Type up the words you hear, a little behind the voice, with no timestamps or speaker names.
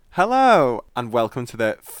Hello, and welcome to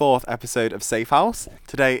the fourth episode of Safe House.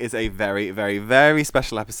 Today is a very, very, very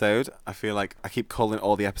special episode. I feel like I keep calling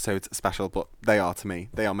all the episodes special, but they are to me.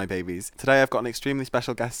 They are my babies. Today I've got an extremely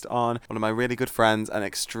special guest on, one of my really good friends, an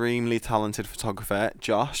extremely talented photographer,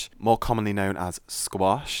 Josh, more commonly known as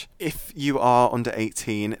Squash. If you are under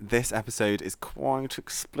 18, this episode is quite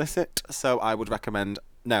explicit, so I would recommend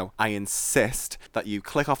I insist that you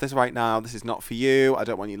click off this right now. This is not for you. I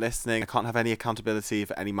don't want you listening. I can't have any accountability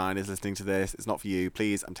for any minors listening to this. It's not for you.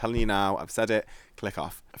 Please, I'm telling you now. I've said it. Click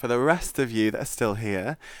off. For the rest of you that are still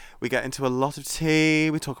here, we get into a lot of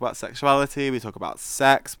tea. We talk about sexuality. We talk about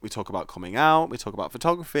sex. We talk about coming out. We talk about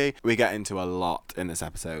photography. We get into a lot in this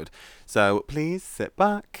episode. So please sit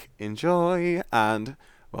back, enjoy, and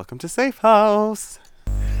welcome to Safe House.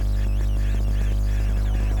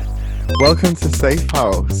 Welcome to Safe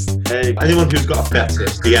House. Hey, anyone who's got a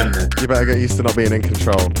fetish, DM them. You better get used to not being in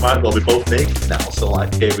control. Right, well, we're both naked now, so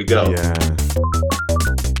here we go. Yeah.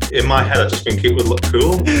 In my head, I just think it would look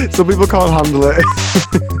cool. Some people can't handle it.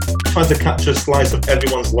 Trying to capture a slice of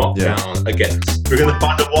everyone's lockdown against. We're going to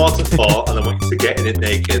find a waterfall and I want you to get in it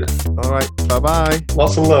naked. Alright, bye-bye.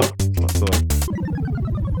 Lots of love. Lots of love.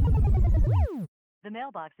 The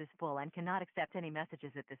mailbox is full and cannot accept any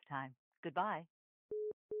messages at this time. Goodbye.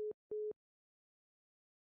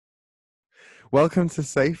 Welcome to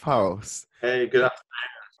Safe House. Hey, good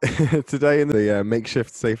afternoon. Today in the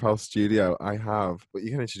makeshift Safe House studio, I have, but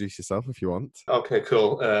you can introduce yourself if you want. Okay,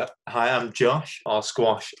 cool. Hi, I'm Josh, or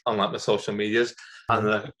Squash, on my social medias, and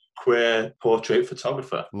a queer portrait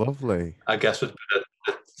photographer. Lovely. I guess would be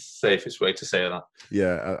the safest way to say that.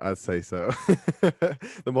 Yeah, I'd say so.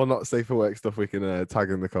 The more not safe for work stuff we can tag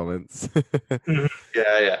in the comments.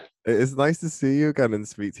 Yeah. It's nice to see you again and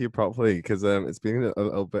speak to you properly because it's been a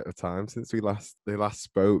little bit of time since we last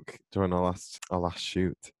spoke during our last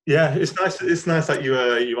shoot. Yeah, it's nice. It's nice that you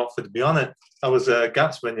offered me on it. I was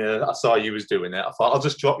gassed when I saw you was doing it. I thought I'll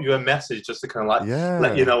just drop you a message just to kind of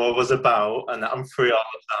let you know what I was about and that I'm free all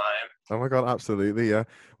the time. Oh my God, absolutely, yeah.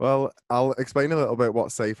 Well, I'll explain a little bit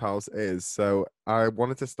what Safe House is. So I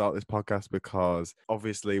wanted to start this podcast because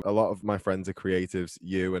obviously a lot of my friends are creatives,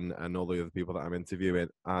 you and all the other people that I'm interviewing,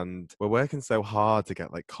 and we're working so hard to get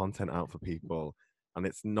content out for people, and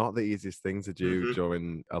it's not the easiest thing to do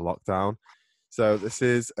during a lockdown. So this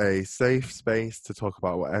is a safe space to talk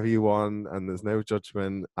about whatever you want, and there's no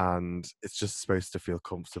judgment, and it's just supposed to feel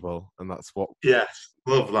comfortable, and that's what. Yes,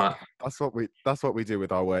 love that. That's what we do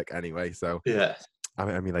with our work anyway. So yeah, I'm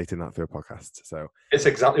emulating that through a podcast. So it's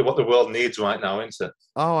exactly what the world needs right now, isn't it?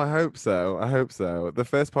 Oh, I hope so. The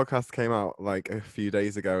first podcast came out a few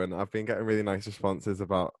days ago, and I've been getting really nice responses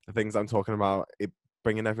about the things I'm talking about.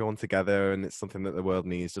 Bringing everyone together, and it's something that the world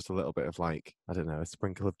needs. Just a little bit of I don't know, a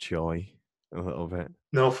sprinkle of joy. A little bit.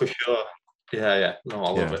 No, for sure. Yeah. No, I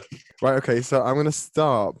love it. Right, okay, so I'm going to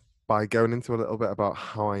start by going into a little bit about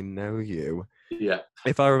how I know you. Yeah.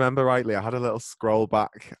 If I remember rightly, I had a little scroll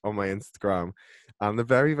back on my Instagram, and the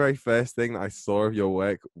very, very first thing that I saw of your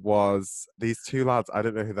work was these two lads. I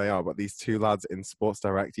don't know who they are, but these two lads in Sports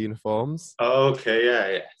Direct uniforms. Okay,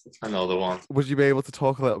 yeah. I know the one. Would you be able to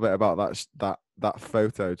talk a little bit about that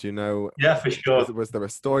photo? Do you know? Yeah, for sure. Was there a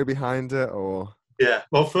story behind it, or? Yeah,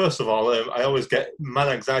 well, first of all, I always get mad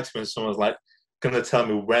anxiety when someone's going to tell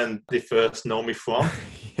me when they first know me from.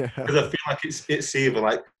 Yeah. Because I feel like it's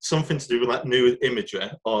either something to do with nude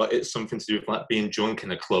imagery or it's something to do with being drunk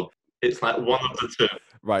in a club. It's one of the two.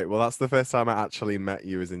 Right, well, that's the first time I actually met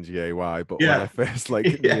you was in GAY, but yeah. when I first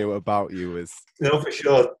knew about you was... No, for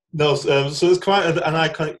sure. No, so it's quite an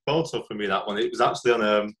iconic photo for me, that one. It was actually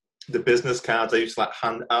on the business cards I used to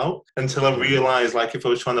hand out until I realised if I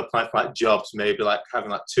was trying to apply for jobs, maybe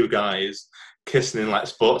having two guys kissing in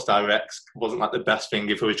Sports Direct wasn't the best thing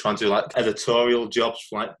if we were trying to do editorial jobs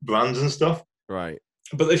for brands and stuff. Right.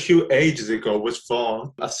 But the shoot ages ago was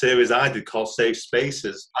for a series I did called Safe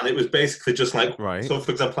Spaces, and it was basically just right. So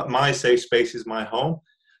for example, my safe space is my home.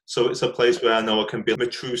 So it's a place where I know I can be my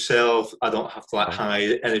true self. I don't have to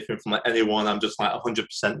hide anything from anyone. I'm just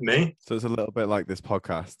 100% me. So it's a little bit like this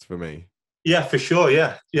podcast for me. Yeah, for sure.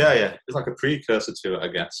 Yeah. It's a precursor to it, I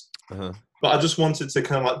guess. Uh-huh. But I just wanted to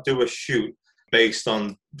kind of do a shoot based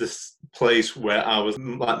on this place where I was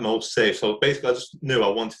most safe. So basically, I just knew I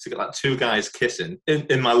wanted to get two guys kissing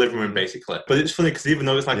in my living room, basically. But it's funny because even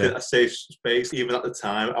though it's a safe space, even at the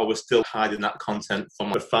time, I was still hiding that content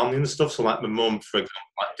from my family and stuff. So my mum, for example,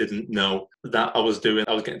 didn't know that I was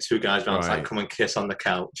getting two guys around to come and kiss on the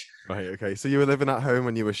couch. Right. Okay. So you were living at home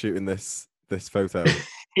when you were shooting this photo.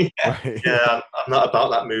 Yeah, Right. yeah, I'm not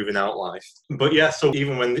about that moving out life. But yeah, so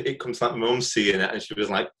even when it comes to like mum seeing it and she was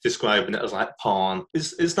like describing it as like porn,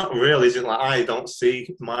 it's not real, is it? Like I don't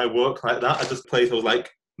see my work like that. I just play those like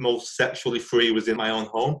most sexually free was in my own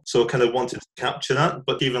home. So I kind of wanted to capture that.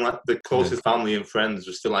 But even like the closest family and friends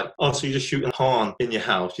were still like, oh, so you're just shooting porn in your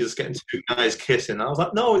house. You're just getting two guys kissing. And I was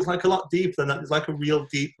like, no, it's like a lot deeper than that. There's like a real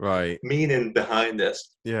deep Right. meaning behind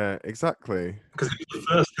this. Yeah, exactly. Because it was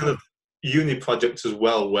the first kind of uni project as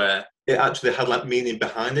well where it actually had like meaning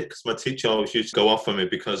behind it, because my teacher always used to go off on me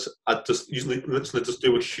because I'd just usually literally just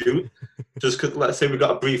do a shoot. Just cause, let's say we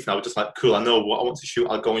got a brief and I was just like, cool, I know what I want to shoot,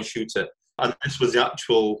 I'll go and shoot it. And this was the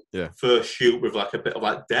actual first shoot with like a bit of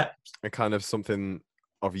like depth. And kind of something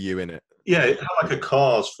of you in it. Yeah, it had like a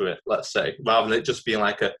cause for it, let's say, rather than it just being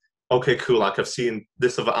like a, okay, cool, like I've seen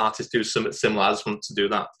this other artist do something similar, I just want to do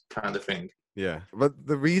that kind of thing. Yeah, but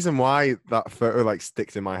the reason why that photo like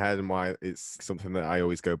sticks in my head and why it's something that I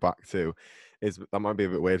always go back to is that might be a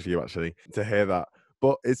bit weird for you actually to hear that,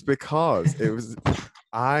 but it's because it was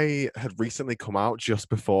I had recently come out just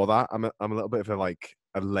before that. I'm a little bit of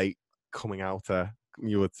a late coming outer,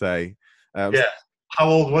 you would say. Yeah. How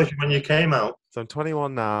old was you when you came out? So I'm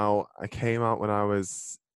 21 now. I came out when I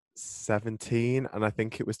was 17, and I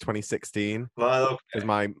think it was 2016. Right, okay. Because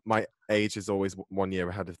my age is always 1 year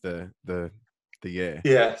ahead of the year.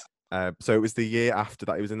 Yeah. So it was the year after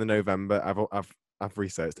that. It was in the November. I've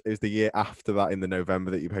researched. It was the year after that in the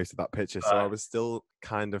November that you posted that picture. So I was still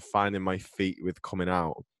kind of finding my feet with coming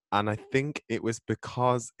out. And I think it was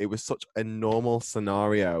because it was such a normal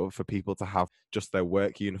scenario for people to have just their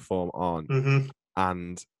work uniform on. Mm-hmm.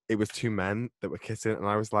 And it was two men that were kissing. And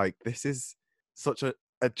I was like, this is such a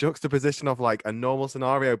juxtaposition of like a normal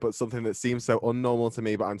scenario, but something that seems so unnormal to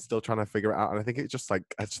me, but I'm still trying to figure it out. And I think it just like,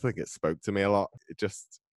 I just think it spoke to me a lot. Do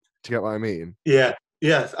you get what I mean? Yeah.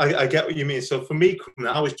 Yeah, I get what you mean. So for me,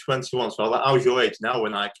 I was 21, so I was your age now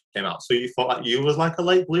when I came out. So you thought like you was like a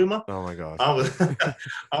late bloomer? Oh my God. I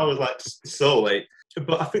was like so late.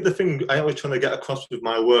 But I think the thing I always trying to get across with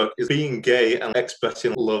my work is being gay and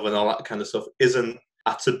expressing love and all that kind of stuff isn't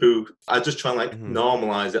a taboo. I just try and like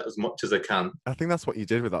normalize it as much as I can. I think that's what you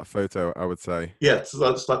did with that photo, I would say. Yeah, so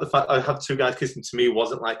that's like the fact I had two guys kissing to me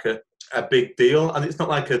wasn't like a big deal. And it's not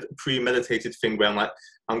like a premeditated thing where I'm like,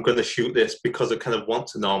 I'm going to shoot this because I kind of want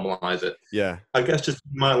to normalize it. Yeah. I guess just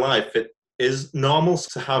in my life, it is normal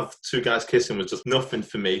to have two guys kissing was just nothing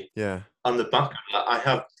for me. Yeah. On the back of that, I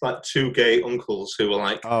have like two gay uncles who are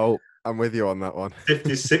like... Oh, I'm with you on that one.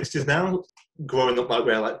 50s, 60s now. Growing up like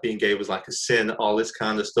where like being gay was like a sin, all this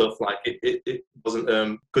kind of stuff. Like it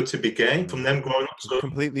wasn't good to be gay from them growing up. So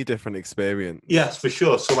completely different experience. Yes, for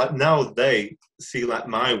sure. So like now they see like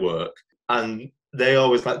my work and they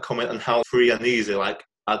always like comment on how free and easy like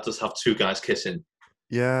I just have two guys kissing.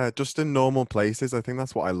 Yeah, just in normal places. I think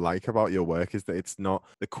that's what I like about your work is that it's not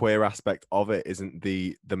the queer aspect of it isn't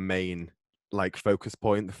the main like focus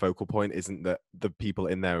point. The focal point isn't that the people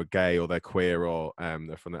in there are gay or they're queer or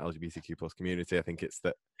they're from the LGBTQ plus community. I think it's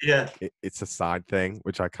that it's a side thing,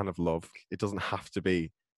 which I kind of love. It doesn't have to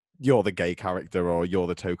be you're the gay character or you're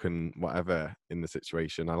the token whatever in the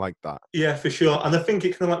situation. I like that. Yeah, for sure. And I think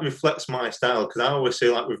it kind of like reflects my style because I always say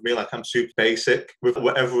like with me, like I'm super basic with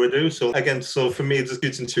whatever I do. So again, so for me, just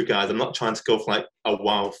using two guys, I'm not trying to go for like a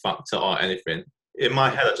wow factor or anything. In my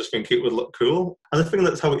head, I just think it would look cool. And I think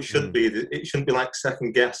that's how it should be. It shouldn't be like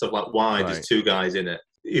second guess of like why there's two guys in it.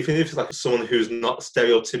 Even if it's like someone who's not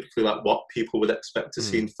stereotypically like what people would expect to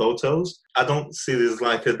see in photos, I don't see there's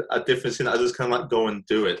like a difference in it. I just kind of like go and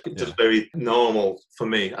do it. It's just very normal for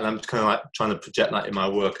me. And I'm just kind of like trying to project that in my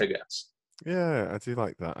work, I guess. Yeah, I do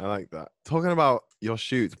like that. I like that. Talking about your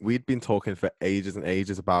shoots, we'd been talking for ages and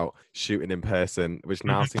ages about shooting in person, which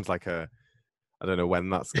now seems like I don't know when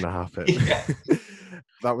that's going to happen.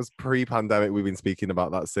 That was pre-pandemic. We've been speaking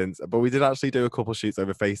about that since. But we did actually do a couple shoots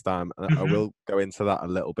over FaceTime. And I will go into that a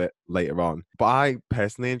little bit later on. But I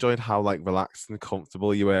personally enjoyed how like relaxed and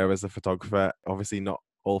comfortable you were as a photographer. Obviously, not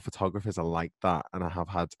all photographers are like that. And I have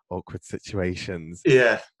had awkward situations.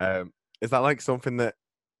 Yeah. Is that like something that...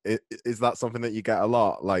 Is that something that you get a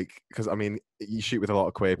lot? Like, because I mean, you shoot with a lot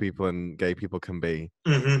of queer people and gay people can be...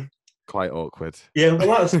 quite awkward. Yeah,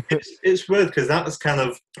 well, it's weird because that was kind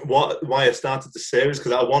of why I started the series,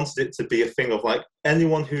 because I wanted it to be a thing of like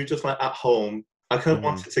anyone who just like at home. I kind of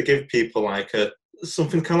wanted to give people like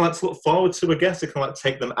something kind of like to look forward to, I guess, to kind of like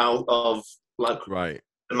take them out of like the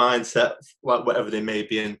mindset, like whatever they may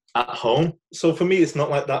be in at home. So for me, it's not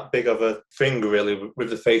like that big of a thing really with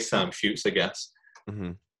the FaceTime shoots, I guess.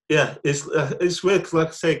 Yeah, it's weird, cause like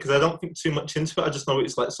I say, because I don't think too much into it. I just know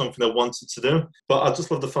it's like something I wanted to do. But I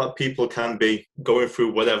just love the fact people can be going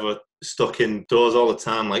through whatever stuck indoors all the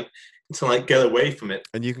time, like to like get away from it.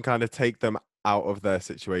 And you can kind of take them out of their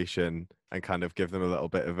situation and kind of give them a little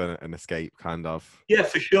bit of an escape, kind of. Yeah,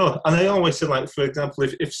 for sure. And I always say, like, for example,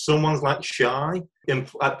 if someone's like shy in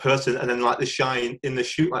like person, and then like the shy in the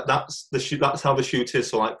shoot, like that's the shoot. That's how the shoot is.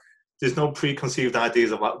 So like, there's no preconceived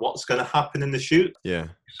ideas of like what's going to happen in the shoot. Yeah.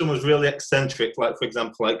 If someone's really eccentric, like for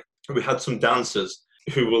example, like we had some dancers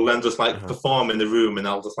who will then just like perform in the room, and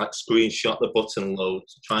I'll just like screenshot the button load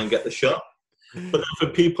to try and get the shot. But for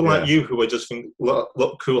people like you who are just think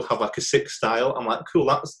look cool, have like a sick style, I'm like, cool,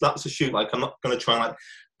 that's a shoot. Like I'm not going to try and like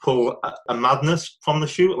pull a madness from the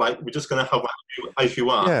shoot. Like we're just going to have like you as you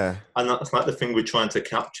are. Yeah. And that's like the thing we're trying to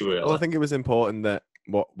capture, really. Well, I think it was important that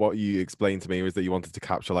what you explained to me was that you wanted to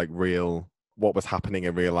capture like what was happening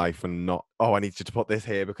in real life, and not, oh, I need you to put this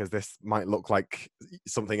here because this might look like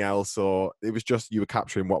something else. Or it was just you were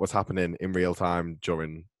capturing what was happening in real time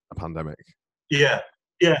during a pandemic. Yeah.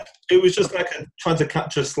 It was just like trying to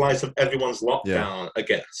capture a slice of everyone's lockdown, I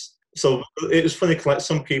guess. So it was funny because like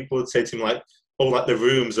some people would say to me like, oh, like the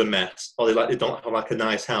room's a mess, or they don't have like a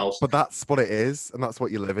nice house. But that's what it is, and that's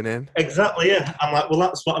what you're living in. Exactly, yeah. I'm like, well,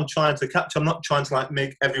 that's what I'm trying to capture. I'm not trying to like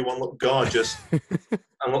make everyone look gorgeous and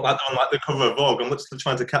look like on like the cover of Vogue. I'm literally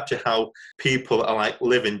trying to capture how people are like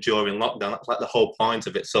living during lockdown. That's like the whole point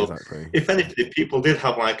of it. So if anything, if people did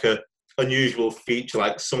have like a unusual feature,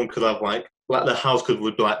 like someone could have like the house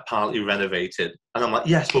would be like partly renovated, and I'm like,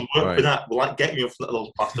 yes, we'll work with that. We'll like get you in front of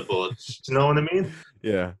those plasterboards. Do you know what I mean?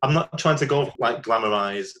 Yeah. I'm not trying to go like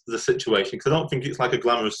glamorize the situation because I don't think it's like a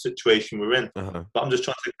glamorous situation we're in. But I'm just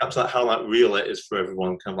trying to capture how like real it is for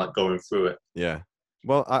everyone, kind of like going through it. Yeah.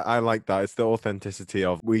 Well, I like that. It's the authenticity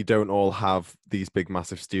of, we don't all have these big,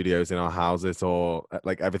 massive studios in our houses, or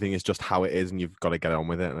like everything is just how it is, and you've got to get on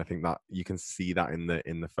with it. And I think that you can see that in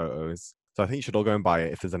the photos. So I think you should all go and buy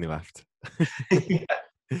it if there's any left. Yeah.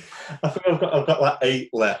 I think I've got like 8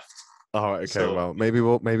 left. Oh, okay. So, well, maybe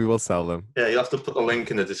we'll sell them. Yeah, you'll have to put the link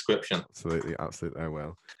in the description. Absolutely, I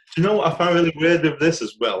will. Do you know what I find really weird with this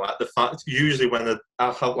as well? Like the fact, usually when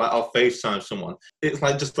I'll FaceTime someone, it's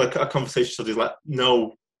like just like a conversation, so there's like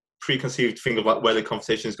no preconceived thing of like where the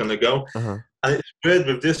conversation is going to go. And it's weird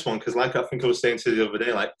with this one because, like I think I was saying to you the other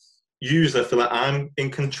day, like usually I feel like I'm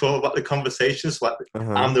in control of like the conversations. So, like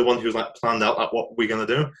I'm the one who's like planned out like what we're gonna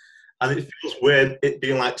do. And it feels weird it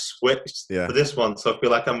being like switched for this one. So I feel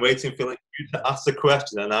like I'm waiting for like you to ask the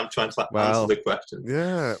question, and I'm trying to like answer the question.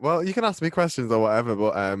 Yeah. Well, you can ask me questions or whatever,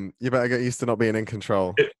 but you better get used to not being in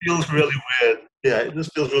control. It feels really weird. Yeah, it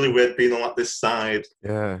just feels really weird being on like this side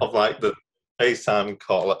of like the FaceTime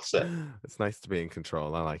call, let's say. It's nice to be in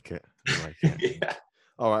control. I like it. Yeah.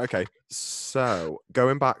 All right, okay. So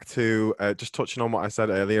going back to just touching on what I said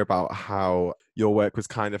earlier about how your work was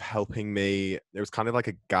kind of helping me. It was kind of like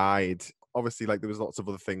a guide. Obviously, like there was lots of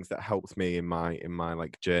other things that helped me in my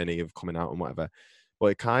like journey of coming out and whatever. But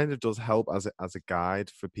it kind of does help as a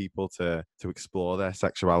guide for people to explore their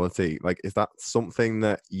sexuality. Like, is that something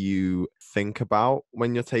that you think about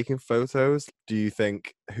when you're taking photos? Do you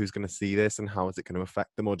think who's going to see this and how is it going to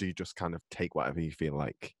affect them, or do you just kind of take whatever you feel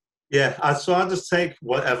like? Yeah, so I just take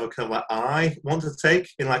whatever kind of like I want to take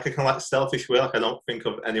in like a kind of like selfish way. Like I don't think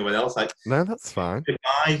of anyone else. Like no, that's fine. If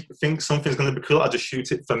I think something's going to be cool, I just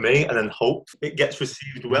shoot it for me and then hope it gets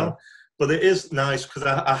received well. But it is nice because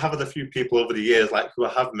I have had a few people over the years like who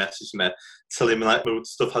have messaged me telling me like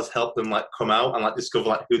stuff has helped them like come out and like discover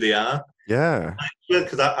like who they are. Yeah.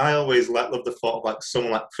 Because I always like love the thought of like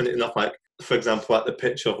someone like printing off like, for example, like the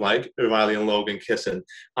picture of like Riley and Logan kissing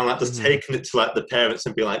and like just taking it to like the parents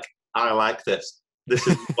and be like, I like this. This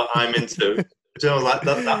is what I'm into. You know, like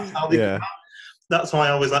that's how they come out. That's how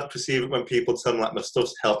I always like perceive it when people tell me like my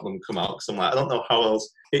stuff's helped them come out. Because I'm like, I don't know how else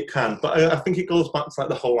it can, but I think it goes back to like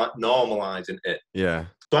the whole like normalizing it. Yeah.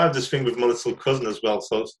 So I have this thing with my little cousin as well.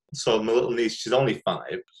 So my little niece, she's only 5.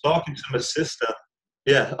 Talking to my sister.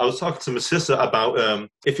 Yeah, I was talking to my sister about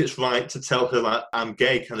if it's right to tell her like I'm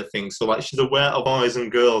gay kind of thing. So like she's aware of boys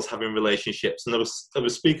and girls having relationships, and I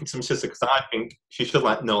was speaking to my sister because I think she should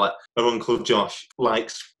like know like her uncle Josh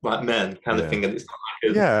likes like men kind of thing, and it's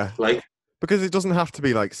not like like because it doesn't have to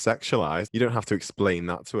be like sexualized. You don't have to explain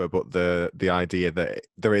that to her, but the idea that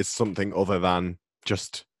there is something other than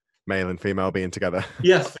just male and female being together.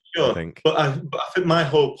 Yes, for sure. But I think my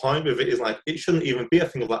whole point with it is like it shouldn't even be a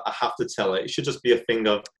thing of like I have to tell it. It should just be a thing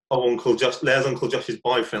of Uncle Josh, there's Uncle Josh's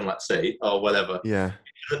boyfriend, let's say, or whatever. Yeah. It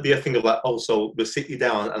shouldn't be a thing of like, oh, so we'll sit you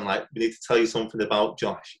down and like we need to tell you something about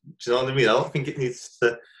Josh. Do you know what I mean? I don't think it needs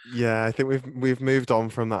to. Yeah, I think we've moved on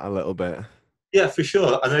from that a little bit. Yeah, for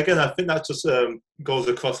sure. And again, I think that just goes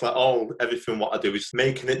across like everything what I do is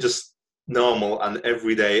making it just normal and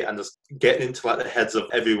everyday and just getting into like the heads of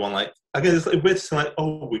everyone. Like I guess it's like we're just like,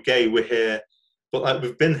 oh, we're gay, we're here, but like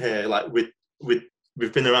we've been here, like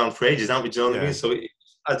we've been around for ages, haven't we? Do you know what I mean? So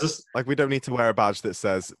I just like we don't need to wear a badge that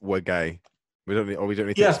says we're gay. We don't need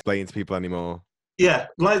to yeah. explain to people anymore. Yeah,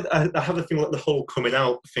 like I have a thing like the whole coming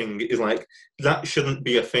out thing is like that shouldn't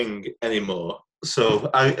be a thing anymore. So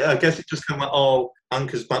I guess it just kind of like all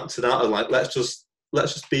anchors back to that of like let's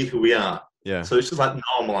just be who we are. Yeah. So it's just like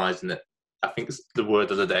normalizing it. I think it's the word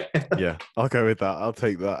of the day. Yeah, I'll go with that. I'll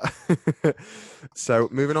take that. So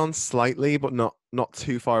moving on slightly, but not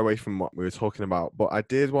too far away from what we were talking about. But I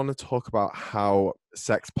did want to talk about how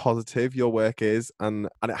sex positive your work is, and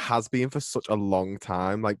it has been for such a long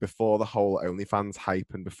time. Like before the whole OnlyFans hype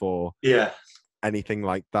and before anything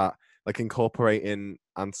like that. Like incorporating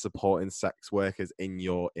and supporting sex workers in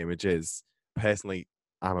your images. Personally,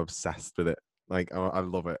 I'm obsessed with it. Like, I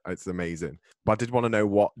love it. It's amazing. But I did want to know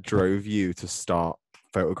what drove you to start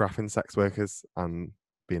photographing sex workers and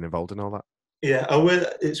being involved in all that. Yeah,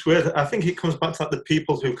 it's weird. I think it comes back to like the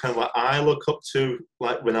people who kind of like I look up to,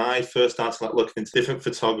 like when I first started like looking into different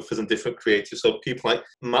photographers and different creators. So people like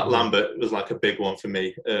Matt Lambert was like a big one for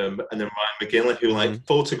me, and then Ryan McGinley, who like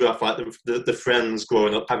photographed like the friends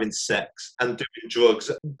growing up having sex and doing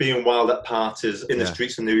drugs, being wild at parties in the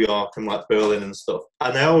streets of New York and like Berlin and stuff.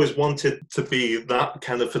 And I always wanted to be that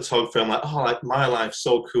kind of photographer. I'm like, oh, like my life's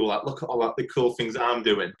so cool. Like look at all like the cool things I'm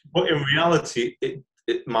doing. But in reality,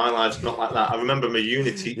 my life's not like that. I remember my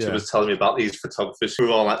uni teacher was telling me about these photographers who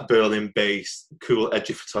are all like Berlin-based, cool,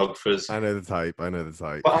 edgy photographers. I know the type.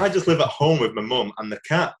 But I just live at home with my mum and the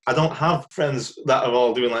cat. I don't have friends that are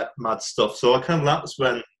all doing like mad stuff. So that's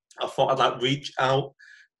when I thought I'd like reach out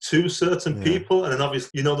to certain people. And then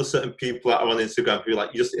obviously, you know, there's certain people that are on Instagram who like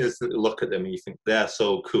you just instantly look at them and you think they're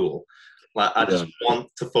so cool. Like I just want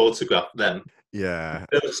to photograph them. Yeah.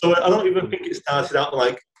 So I don't even think it started out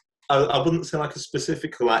like, I wouldn't say like a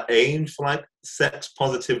specific like aim for like sex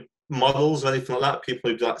positive models or anything like that. People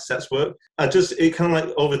who do like sex work. It kind of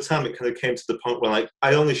like over time it kind of came to the point where like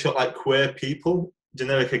I only shot like queer people.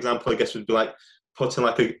 Generic example I guess would be like putting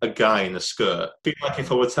like a guy in a skirt. I feel like if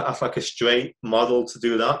I were to ask like a straight model to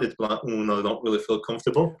do that, they'd be like, oh no, I don't really feel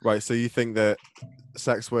comfortable. Right. So you think that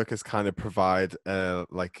sex workers kind of provide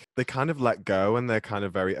like they kind of let go and they're kind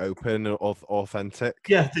of very open and authentic.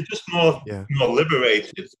 Yeah, they're just more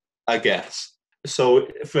liberated, I guess. So,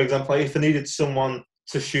 for example, if I needed someone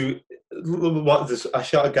to shoot, I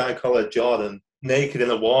shot a guy called Jordan naked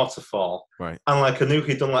in a waterfall, right? And like I knew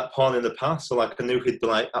he'd done like porn in the past, so like I knew he'd be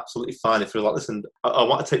like absolutely fine if we were like, listen, I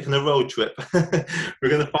want to take you on a road trip. We're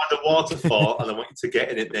gonna find a waterfall, and I want you to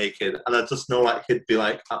get in it naked. And I just know like he'd be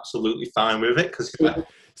like absolutely fine with it because he's like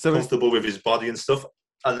comfortable with his body and stuff.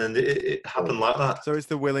 And then it happened like that. So it's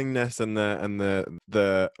the willingness and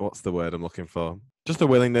the what's the word I'm looking for? Just the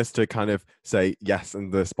willingness to kind of say yes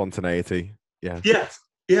and the spontaneity. Yeah. Yes.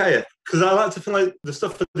 Yeah. Because I like to feel like the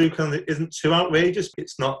stuff I do kind of isn't too outrageous.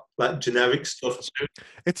 It's not like generic stuff.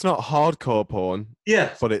 It's not hardcore porn.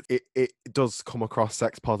 Yeah. But it does come across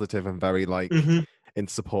sex positive and very like in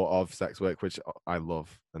support of sex work, which I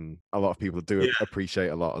love, and a lot of people do appreciate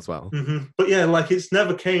a lot as well. But yeah, like it's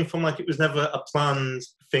never came from like it was never a planned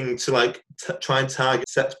thing to like try and target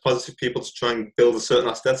sex positive people to try and build a certain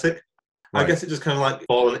aesthetic. Right. I guess it just kind of like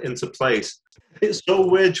fallen into place. It's so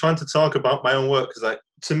weird trying to talk about my own work because like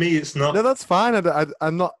to me it's not. No, that's fine.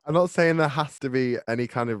 I'm not saying there has to be any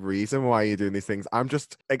kind of reason why you're doing these things. I'm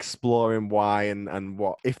just exploring why and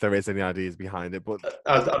what, if there is any ideas behind it. But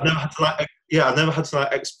I've never had to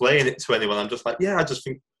like explain it to anyone. I'm just like, I just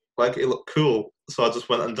think like it looked cool, so I just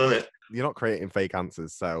went and done it. You're not creating fake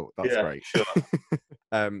answers, so that's great.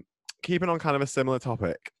 Sure. Keeping on kind of a similar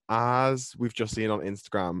topic, as we've just seen on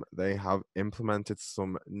Instagram, they have implemented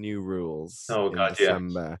some new rules in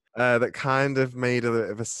December that kind of made a bit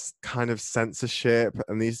of a kind of censorship.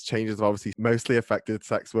 And these changes have obviously mostly affected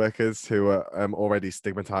sex workers who are already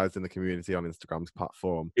stigmatized in the community on Instagram's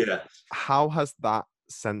platform. Yeah. How has that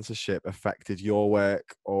censorship affected your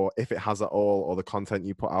work, or if it has at all, or the content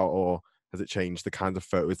you put out, or has it changed the kinds of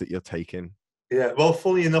photos that you're taking? Yeah, well,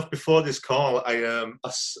 funny enough, before this call,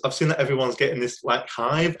 I've seen that everyone's getting this like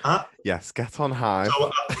Hive app. Yes, get on Hive. So,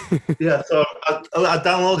 so I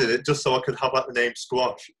downloaded it just so I could have like the name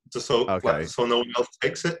Squash, just so so no one else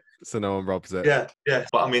takes it. So no one robs it. Yeah.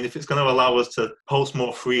 But I mean, if it's going to allow us to post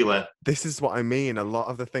more freely, this is what I mean. A lot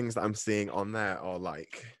of the things that I'm seeing on there are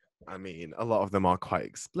like, I mean, a lot of them are quite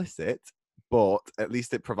explicit, but at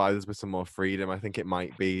least it provides us with some more freedom. I think it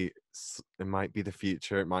might be the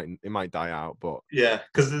future. It might die out, but Yeah,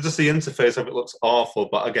 because just the interface of it looks awful.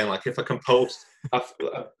 But again, like if I can post a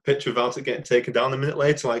picture without it getting taken down a minute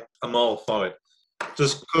later, like I'm all for it.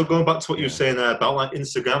 Just going back to what you were Yeah. saying there about like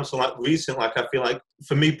Instagram. So like recent, like I feel like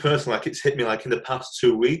for me personally, like it's hit me like in the past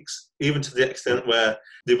 2 weeks, even to the extent where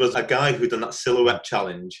there was a guy who done that silhouette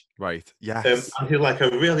challenge. right, yes. And he's like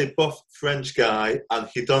a really buff French guy, and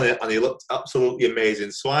he done it, and he looked absolutely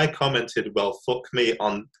amazing. So I commented, "Well, fuck me"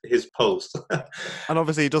 on his post. And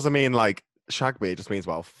obviously, it doesn't mean like shag me. It just means,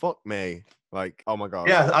 well, fuck me. Like, oh my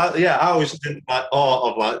god. I was just in like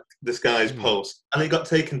awe of like this guy's Mm. post, and it got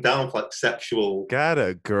taken down for like sexual. Get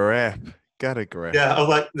a grip. Get a grip. Yeah, I was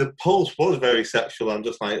like, the post was very sexual. I'm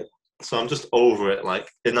just like, so I'm just over it. Like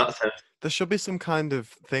in that sense. There should be some kind of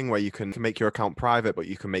thing where you can make your account private, but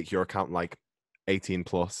you can make your account like 18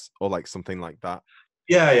 plus or like something like that.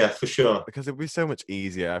 Yeah, for sure. Because it would be so much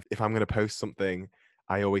easier if I'm going to post something.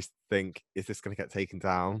 I always think, is this going to get taken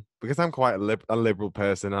down? Because I'm quite a liberal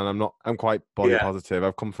person, and I'm quite body positive.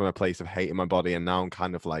 I've come from a place of hating my body, and now I'm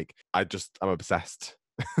kind of like, I'm obsessed.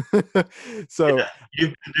 So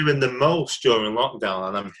you've been doing the most during lockdown,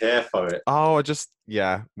 and I'm here for it. Oh,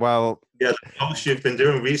 well, the most you've been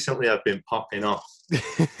doing recently, I've been popping off.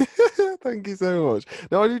 Thank you so much.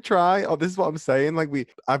 No, I do try. Oh, this is what I'm saying. Like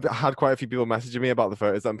I've had quite a few people messaging me about the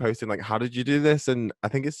photos that I'm posting. Like, how did you do this? And I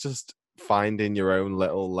think it's just finding your own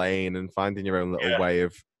little lane and finding your own little way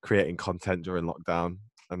of creating content during lockdown.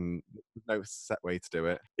 And no set way to do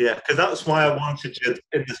it. Yeah, because that's why I wanted you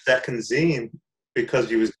in the second zine,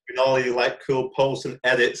 because you was doing all your like cool posts and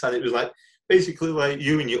edits, and it was like basically like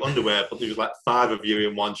you in your underwear, but there was like 5 of you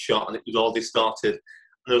in one shot, and it was all distorted.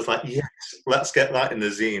 And I was like, yes, let's get that in the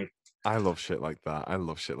zine. I love shit like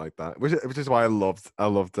that. Which is why I loved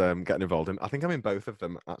getting involved in. I think I'm in both of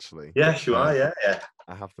them actually. Yes, you are. Yeah.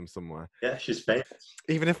 I have them somewhere. Yeah, she's famous.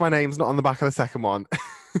 Even if my name's not on the back of the second one.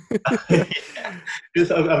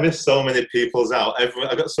 I missed so many people's out. I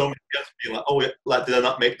got so many girls being like, "Oh, like did I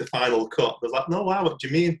not make the final cut?" I was like, "No, wow, what do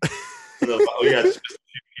you mean?" And I was like, "Oh yeah, just a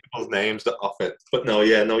few people's names that off it." But no,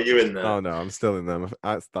 you're in there. Oh no, I'm still in them.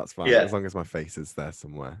 That's fine. As long as my face is there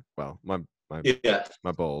somewhere. Well, my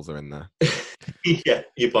balls are in there. Yeah,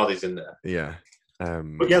 your body's in there. Yeah.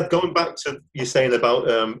 But yeah, going back to you saying about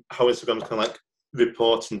how Instagram's kind of like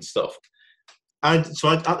reports and stuff. At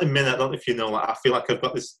the minute, I don't know if you know, like I feel like I've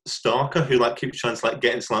got this stalker who like keeps trying to like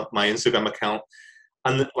get into like my Instagram account,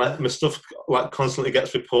 and like my stuff like constantly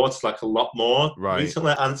gets reported like a lot more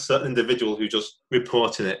recently, and certain individual who just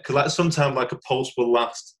reporting it, because like sometimes like a post will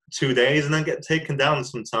last 2 days and then get taken down.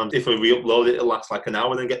 Sometimes if I re-upload it, it'll last like an hour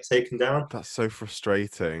and then get taken down. That's so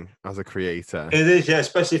frustrating as a creator. It is, yeah,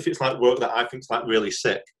 especially if it's like work that I think's like really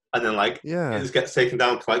sick, and then like it just gets taken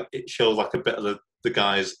down because like it shows like a bit of the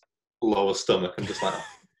guy's lower stomach, and just like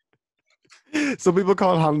some people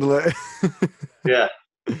can't handle it. Yeah.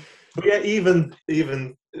 But yeah, even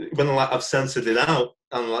when like I've censored it out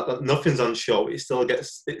and like nothing's on show,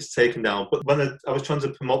 it's taken down. But when I was trying to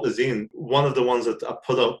promote the zine, one of the ones that I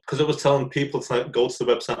put up, because it was telling people to like go to the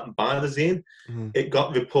website and buy the zine, it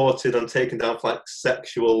got reported and taken down for like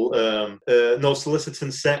sexual,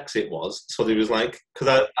 soliciting sex. It was, so there was like, because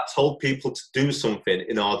I told people to do something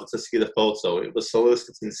in order to see the photo. It was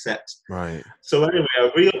soliciting sex. Right. So anyway,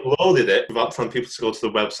 I re-uploaded it without telling people to go to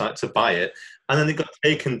the website to buy it. And then it got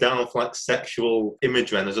taken down for like sexual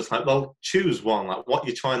imagery, and I was just like, well, choose one. Like, what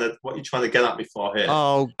you trying to get at me for here?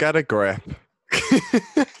 Oh, get a grip.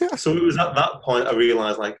 So it was at that point I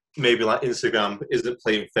realized like maybe like Instagram isn't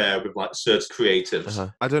playing fair with like certain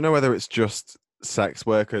creatives. I don't know whether it's just sex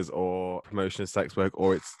workers or promotion of sex work,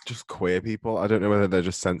 or it's just queer people. I don't know whether they're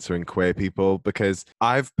just censoring queer people, because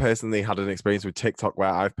I've personally had an experience with TikTok where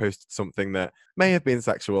I've posted something that may have been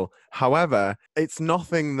sexual. However, it's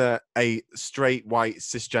nothing that a straight white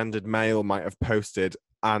cisgendered male might have posted,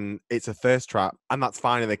 and it's a thirst trap, and that's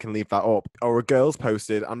fine, and they can leave that up. Or a girl's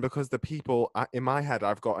posted, and because the people in my head,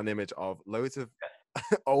 I've got an image of loads of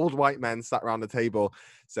old white men sat around the table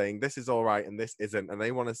saying this is all right and this isn't, and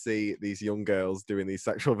they want to see these young girls doing these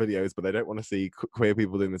sexual videos, but they don't want to see queer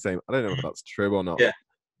people doing the same. I don't know if that's true or not. Yeah.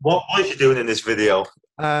 What was you doing in this video?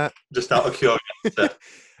 Just out of curiosity.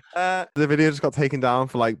 The video just got taken down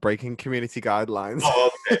for like breaking community guidelines.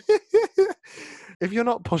 Oh, okay. If you're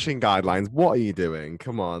not pushing guidelines, what are you doing?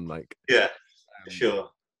 Come on, like. Yeah, sure.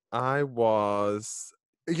 I was,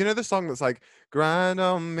 the song that's like "Grind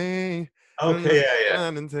on Me." Okay, yeah.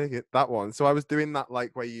 And take it. That one. So I was doing that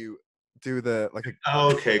like where you do the like a.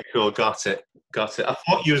 Okay, cool. Got it. I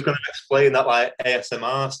thought you was going to explain that like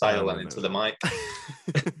ASMR style into the mic.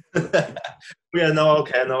 Yeah, no,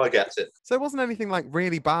 okay, no, I get it. So it wasn't anything like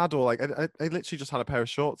really bad, or like I literally just had a pair of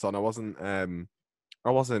shorts on. I wasn't Yeah,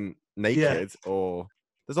 naked, or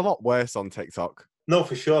there's a lot worse on TikTok. no,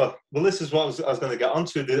 for sure. Well, this is what I was going to get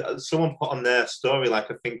onto. Someone put on their story, like,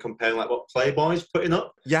 I think comparing like what Playboy's putting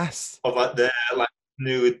up Yes. of like their like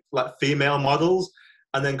new like female models,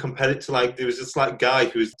 and then compared it to like there was this like guy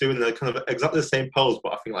who was doing the kind of exactly the same pose,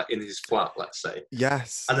 but I think like in his flat, let's say.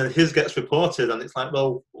 Yes. And then his gets reported, and it's like,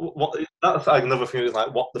 well, what? That's like another thing. Is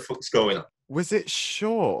like, what the fuck's going on? Was it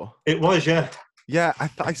Sure? It was, yeah. Yeah,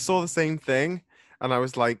 I saw the same thing, and I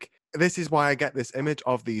was like, this is why I get this image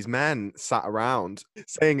of these men sat around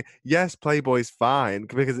saying, yes, Playboy's fine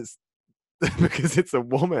because it's because it's a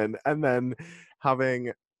woman, and then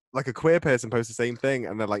having like a queer person post the same thing,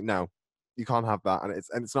 and they're like, no, you can't have that, and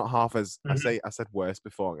it's not half as I said worse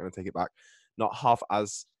before. I'm gonna take it back, not half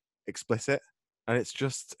as explicit, and it's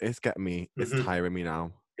getting me, it's tiring me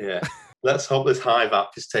now. Yeah. Let's hope this Hive app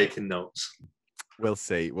is taking notes. We'll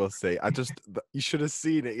see. You should have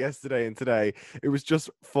seen it yesterday and today. It was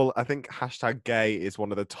just full. I think #gay is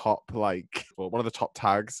one of the top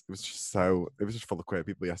tags. It was just full of queer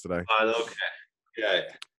people yesterday. Right, okay. Yeah.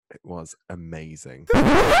 It was amazing.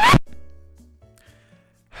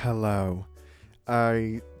 Hello.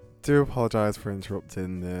 I do apologise for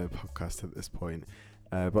interrupting the podcast at this point,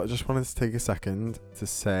 but I just wanted to take a second to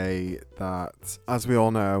say that, as we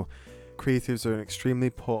all know, creatives are an extremely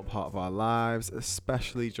important part of our lives,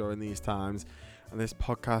 especially during these times, and this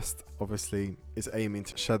podcast obviously is aiming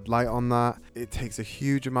to shed light on that. It takes a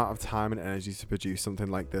huge amount of time and energy to produce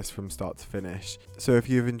something like this from start to finish. So if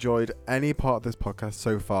you've enjoyed any part of this podcast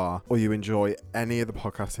so far, or you enjoy any of the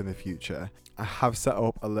podcasts in the future, I have set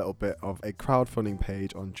up a little bit of a crowdfunding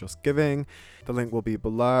page on Just Giving. The link will be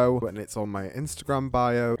below, and it's on my Instagram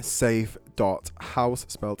bio, safe.house,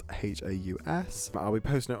 spelled Haus. I'll be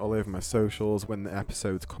posting it all over my socials when the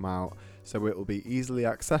episodes come out, so it will be easily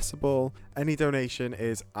accessible. Any donation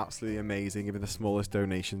is absolutely amazing, even the smallest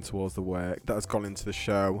donation towards the work that has gone into the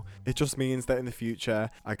show. It just means that in the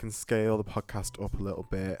future I can scale the podcast up a little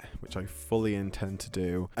bit, which I fully intend to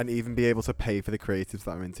do, and even be able to pay for the creatives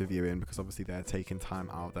that I'm interviewing, because obviously they're taking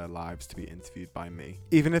time out of their lives to be interviewed by me.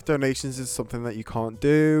 Even if donations is something that you can't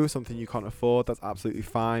do, something you can't afford, that's absolutely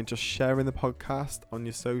fine. Just sharing the podcast on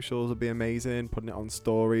your socials would be amazing, putting it on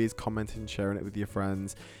stories, commenting, sharing it with your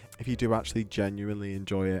friends. If you do actually genuinely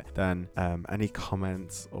enjoy it, then any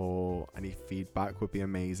comments or any feedback would be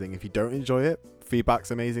amazing. If you don't enjoy it,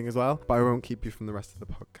 feedback's amazing as well, but I won't keep you from the rest of the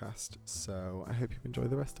podcast. So I hope you enjoy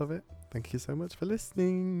the rest of it. Thank you so much for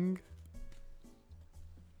listening.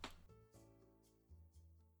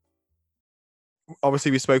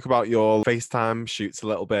 Obviously, we spoke about your FaceTime shoots a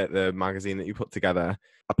little bit, the magazine that you put together.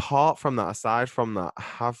 Apart from that, aside from that,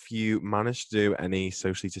 have you managed to do any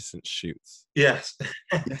socially distanced shoots? Yes.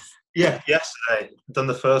 Yes. Yeah, yesterday. Done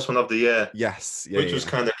the first one of the year. Yes. Which was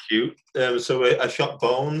kind of cute. So I shot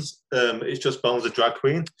Bones. It's just Bones, a drag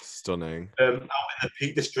queen. Stunning. Out in the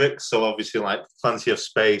Peak District, so obviously like plenty of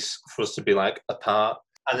space for us to be like apart.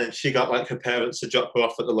 And then she got like her parents to drop her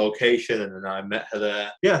off at the location, and then I met her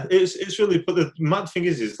there. Yeah, it's really. But the mad thing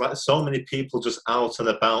is like so many people just out and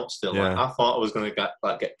about still. Yeah. Like I thought I was gonna get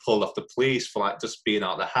pulled off the police for like just being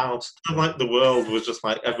out of the house. And like the world was just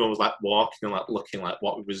like everyone was like walking and like looking like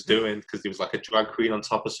what we was doing, because there was like a drag queen on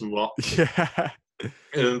top of some rock. Yeah.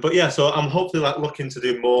 But yeah, so I'm hopefully like looking to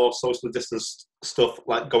do more socially distanced stuff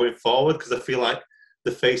like going forward, because I feel like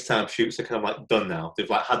the FaceTime shoots are kind of like done now. They've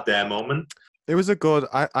like had their moment. It was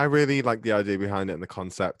I really like the idea behind it and the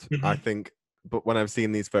concept. I think, but when I've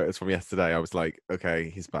seen these photos from yesterday, I was like, okay,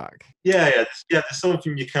 he's back. Yeah. There's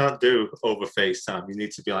something you can't do over FaceTime. You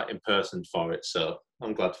need to be like in person for it. So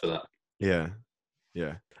I'm glad for that. Yeah.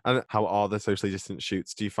 And how are the socially distant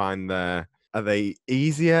shoots? Do you find are they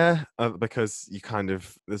easier because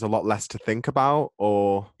there's a lot less to think about,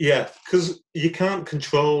 or? Yeah, because you can't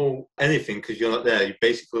control anything because you're not there. You're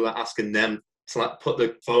basically like asking them to like put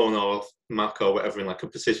the phone or Mac or whatever in like a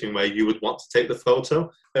position where you would want to take the photo.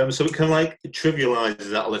 So it kind of like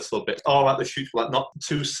trivializes that a little bit. All like the shoots were like not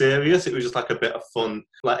too serious. It was just like a bit of fun.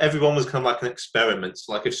 Like everyone was kind of like an experiment.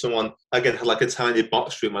 So like if someone again had like a tiny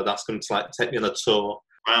box room, I'd ask them to like take me on a tour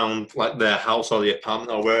around like their house or the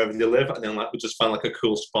apartment or wherever they live, and then like we just find like a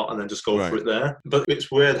cool spot and then just go for it there. But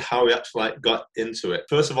it's weird how we actually like got into it.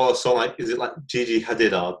 First of all, I saw like, is it like Gigi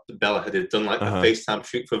Hadid or Bella Hadid done like a FaceTime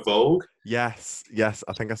shoot for Vogue? Yes,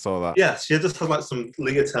 I think I saw that. Yeah, she just had like some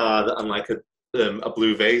leotard and like a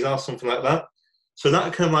blue vase or something like that. So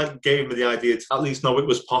that kind of like gave me the idea to at least know it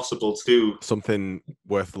was possible to do Something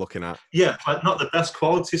worth looking at. yeah, like not the best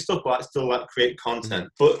quality stuff, but like still like create content. Mm.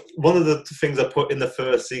 But one of the things I put in the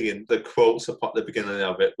first scene, the quotes I put at the beginning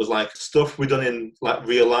of it, was like stuff we done in like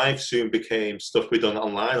real life soon became stuff we done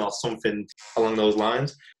online or something along those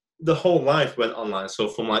lines. The whole life went online. So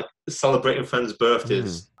from like celebrating friends'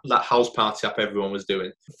 birthdays, that house party app everyone was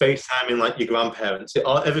doing, FaceTiming like your grandparents,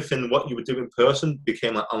 everything what you would do in person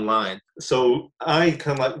became like online. So I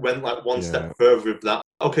kind of like went like one step further with that.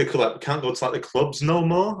 Okay, cool. Like we can't go to like the clubs no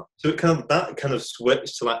more. So it that kind of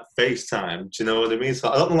switched to like FaceTime. Do you know what I mean? So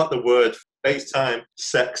I don't know like the word FaceTime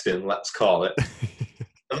sexting, let's call it.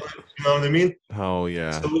 You know what I mean? Oh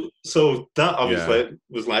yeah. So that obviously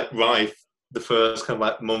was like rife the first kind of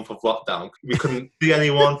like month of lockdown. We couldn't see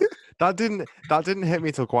anyone. That didn't hit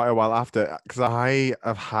me till quite a while after, because I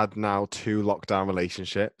have had now 2 lockdown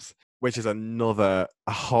relationships, which is a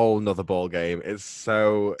whole nother ball game. It's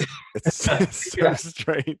so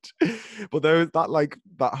strange. But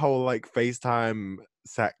that whole like FaceTime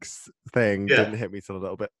sex thing didn't hit me till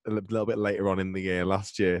a little bit later on in the year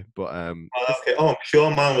last year. But okay. Oh, I'm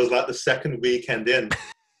sure mine was like the second weekend in.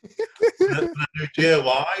 The new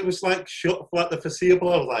GOY was like shut for like the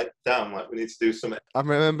foreseeable. I was like, damn, like we need to do something. I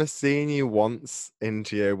remember seeing you once in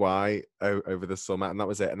GOY over the summer, and that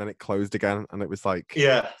was it. And then it closed again, and it was like,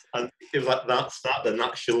 yeah, and it was like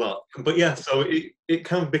that's your lot. But yeah, so it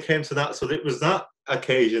kind of became to that. So it was that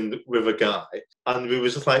occasion with a guy, and we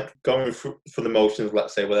was just like going for the motions,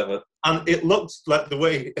 let's say, whatever. And it looked like the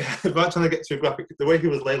way, without trying to get too graphic, the way he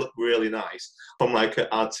was laid looked really nice from like an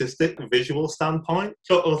artistic visual standpoint.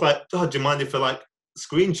 So I was like, oh, do you mind if I like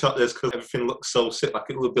screenshot this, because everything looks so sick, like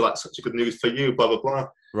it would be like such a good news for you, blah blah blah.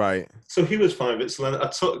 Right. So he was fine with it. So then I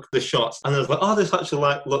took the shots, and I was like, oh, this actually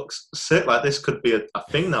like looks sick, like this could be a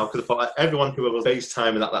thing now, because I thought like everyone who was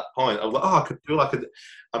FaceTiming at that point, I was like, oh, I could do like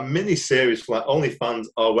a mini series for like OnlyFans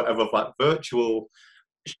or whatever, of like virtual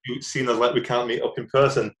shoot scene as like we can't meet up in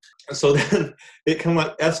person. And so then it kind of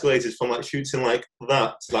like escalated from like shooting like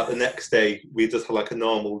that to like the next day we just had like a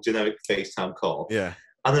normal generic FaceTime call. Yeah.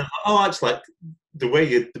 And then, oh, actually, like the way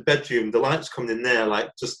the bedroom, the lights coming in there,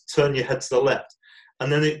 like just turn your head to the left.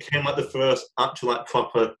 And then it came like the first actual like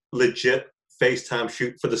proper legit FaceTime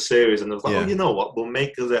shoot for the series, and I was like, oh, you know what, we'll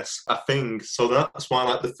make this a thing. So that's why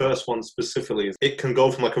like the first one specifically, it can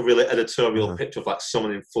go from like a really editorial picture of like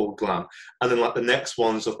someone in full glam, and then like the next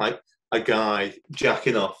one's just like a guy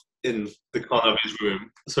jacking off in the corner of his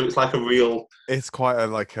room. So it's like it's quite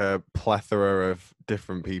a plethora of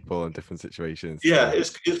different people and different situations. Yeah,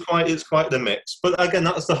 it's quite the mix. But again,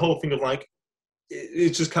 that's the whole thing of like,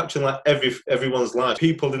 it's just capturing like everyone's life.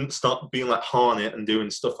 People didn't stop being like horny and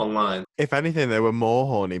doing stuff online. If anything, they were more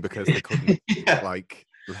horny because they couldn't like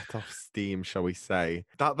let off steam, shall we say.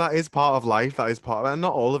 That is part of life. That is part of it. And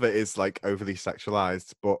not all of it is like overly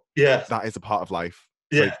sexualized, but that is a part of life.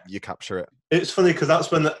 So you capture it. It's funny because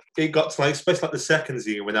that's when it got to like, especially like the second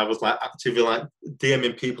scene, when I was like actively like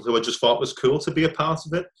DMing people who I just thought was cool to be a part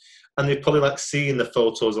of it. And they'd probably like seen the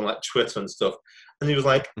photos on like Twitter and stuff. And he was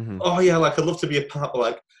like, oh yeah, like I'd love to be a part, but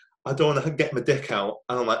like I don't want to get my dick out.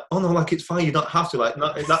 And I'm like, oh no, like it's fine, you don't have to. Like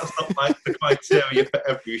that's not like the criteria for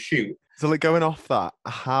every shoot. So like going off that,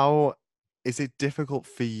 how is it difficult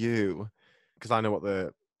for you? Because I know what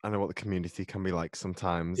the community can be like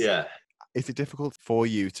sometimes. Yeah. Is it difficult for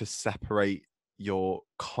you to separate your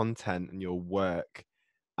content and your work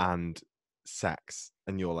and sex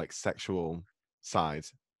and your like sexual side?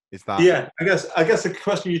 Is that? Yeah, I guess the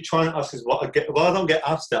question you're trying to ask is what I get. Well, I don't get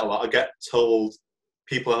asked that a lot. I get told,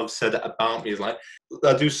 people have said it about me, is like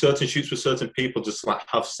I do certain shoots with certain people just to, like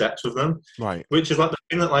have sex with them. Right. Which is like the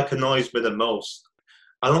thing that like annoys me the most.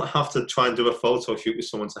 I don't have to try and do a photo shoot with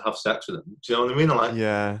someone to have sex with them. Do you know what I mean? I'm like,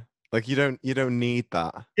 yeah. Like you don't need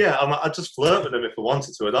that. Yeah, I just flirt with them if I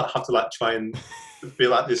wanted to. I don't have to like try and be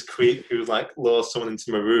like this creep who's like lures someone into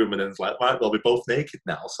my room and then it's like, right, well, we're both naked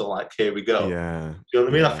now, so like here we go. Yeah. Do you know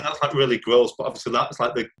what I mean? I think that's like really gross, but obviously that's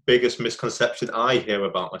like the biggest misconception I hear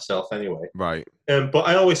about myself anyway. Right. But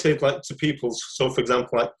I always say like to people, so for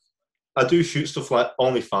example, like I do shoot stuff like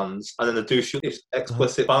OnlyFans, and then I do shoot this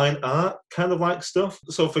explicit fine art kind of like stuff.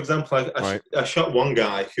 So, for example, I shot one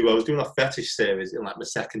guy who I was doing a fetish series in like my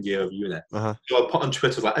second year of uni. So I put on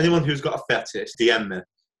Twitter like, anyone who's got a fetish, DM me,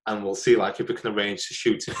 and we'll see like if we can arrange to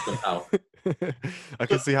shoot it somehow. I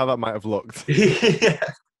can see how that might have looked. Yeah.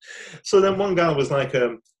 So then one guy was like,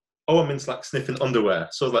 I'm into like sniffing underwear.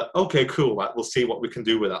 So I was like, okay, cool. Like, we'll see what we can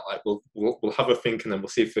do with that. Like, we'll have a think and then we'll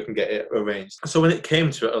see if we can get it arranged. So when it came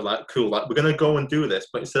to it, I was like, cool. Like, we're gonna go and do this,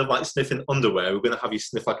 but instead of like sniffing underwear, we're gonna have you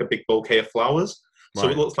sniff like a big bouquet of flowers. So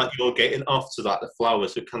Right. it looks like you're getting off to like the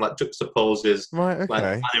flowers. So it kind of like juxtaposes Right, like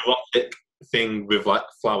okay. an erotic thing with like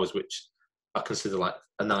flowers, which I consider like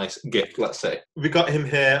a nice gift, let's say. We got him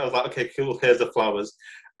here. I was like, okay, cool, here's the flowers.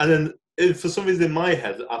 And then for some reason in my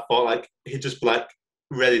head, I thought like he'd just be like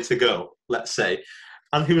ready to go, let's say.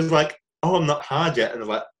 And he was like, oh, I'm not hard yet. And I was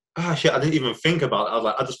like, ah, shit, I didn't even think about it. I was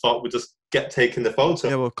like, I just thought we'd just get taking the photo.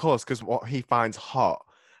 Yeah, well, of course, because what he finds hot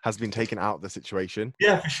has been taken out of the situation.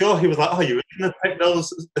 Yeah, for sure. He was like, oh, you're going to take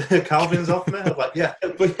those Calvins off me? I was like, yeah.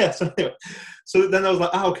 But yeah, so anyway. So then I was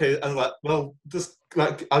like, okay. And I was like, well, just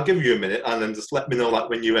like, I'll give you a minute and then just let me know like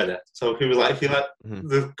when you're ready. So he was like,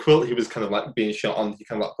 the quilt he was kind of like being shot on, he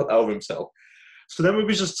kind of like put that over himself. So then we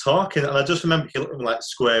were just talking and I just remember he looked me like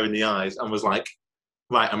square in the eyes and was like,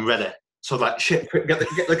 right, I'm ready. So I was like, shit, quick, get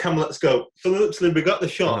the camera, let's go. So literally we got the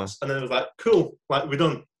shots and then it was like, cool, like we're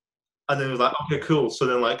done. And then it was like, okay, cool. So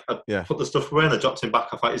then, like, I put the stuff away and I dropped him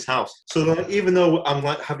back off at his house. So then, like, even though I'm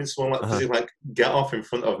like having someone like physically like get off in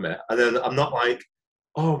front of me, and then I'm not like,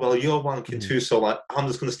 oh well, you're wanking too, so like I'm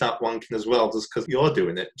just gonna start wanking as well, just because you're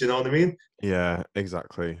doing it. Do you know what I mean? Yeah,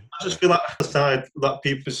 exactly. I just feel like the side that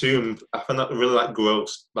people assume, I find that really like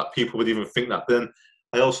gross that people would even think that. But then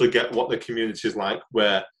I also get what the community is like,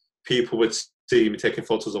 where people would see me taking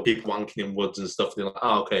photos of people wanking in woods and stuff, and they're like,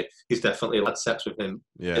 oh, okay, he's definitely had sex with him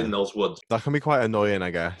in those woods. That can be quite annoying, I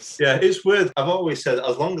guess. Yeah, it's weird. I've always said,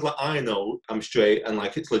 as long as like I know I'm straight and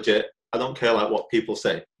like it's legit, I don't care like what people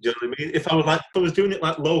say. Do you know what I mean? If I was doing it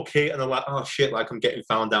like low key and I'm like, oh shit, like I'm getting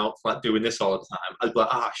found out for like doing this all the time, I'd be like,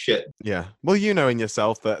 ah, shit. Yeah. Well, you know in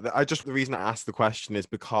yourself that the reason I asked the question is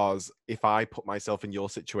because if I put myself in your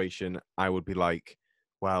situation, I would be like,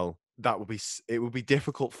 well, it would be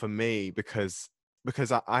difficult for me because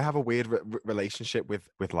I have a weird relationship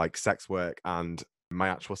with like sex work and my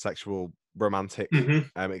actual sexual romantic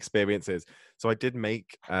experiences. So I did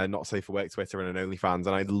make Not Safe for Work Twitter and an OnlyFans,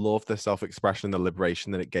 and I loved the self-expression and the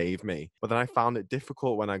liberation that it gave me. But then I found it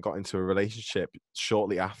difficult when I got into a relationship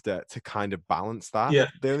shortly after to kind of balance that. Yeah.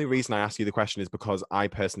 The only reason I ask you the question is because I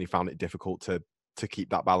personally found it difficult to keep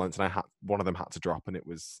that balance, and one of them had to drop, and it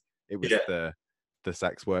was the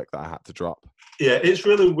sex work that I had to drop. Yeah, it's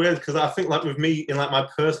really weird because I think like with me in like my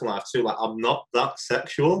personal life too, like I'm not that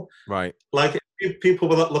sexual. Right. Like if people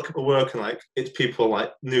will look at my work and like it's people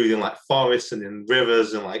like nude in like forests and in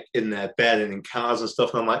rivers and like in their bed and in cars and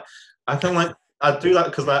stuff, and I'm like, I kind of like I do that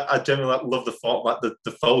because like I generally like love the thought like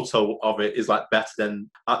the photo of it is like better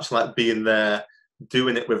than actually like being there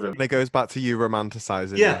doing it with them. And it goes back to you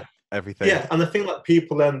romanticizing everything. Yeah, and I think like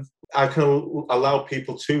people then I can allow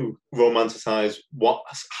people to romanticize what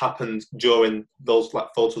has happened during those like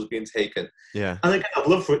photos being taken. Yeah. And again, I'd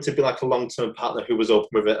love for it to be like a long-term partner who was open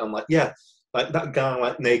with it and like, yeah, like that guy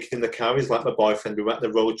like naked in the car is like my boyfriend. We went on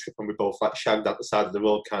the road trip and we both like shagged at the side of the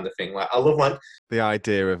road kind of thing. Like I love like the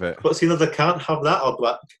idea of it. But seeing as I can't have that,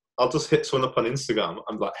 I'll just hit someone up on Instagram.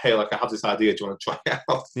 I'm like, hey, like I have this idea. Do you want to try it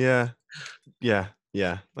out? Yeah.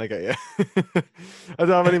 Yeah, I get you. I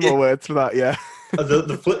don't have any more words for that. Yeah.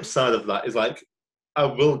 The flip side of that is like, I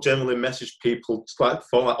will generally message people like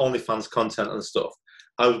for like OnlyFans content and stuff.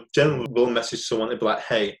 I generally will message someone and be like,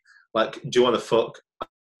 hey, like, do you want to fuck?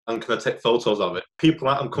 And can I take photos of it? People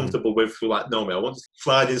that I'm comfortable with who like know me, I want to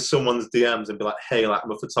slide in someone's DMs and be like, hey, like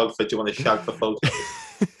I'm a photographer. Do you want to shag for photos?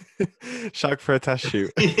 Shag for a test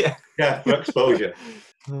shoot. yeah, for exposure.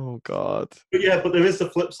 Oh God. But there is the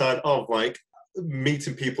flip side of like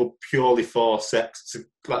meeting people purely for sex to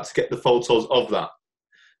get the photos of that.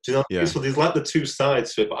 Do you know? Yeah. So there's like the two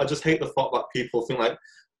sides to it. But I just hate the thought that people think like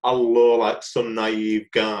I'll lure like some naive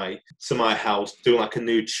guy to my house doing like a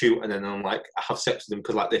nude shoot and then I'm like I have sex with them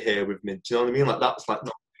because like they're here with me. Do you know what I mean? Like that's like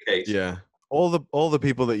not the case. Yeah. All the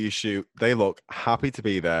people that you shoot, they look happy to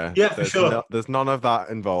be there. Yeah, for sure. There's none of that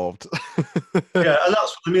involved. Yeah,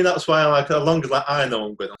 and that's why I like as long as like I know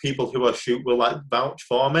I'm good, people who I shoot will like vouch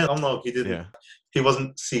for me. I know he didn't. Yeah. He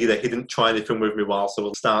wasn't seedy. He didn't try anything with me whilst I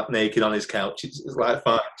was start naked on his couch. It's like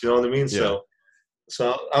fine. Do you know what I mean? Yeah.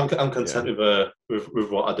 So I'm content with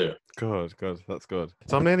what I do. Good. That's good.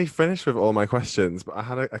 So I'm nearly finished with all my questions, but I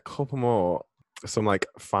had a couple more, some like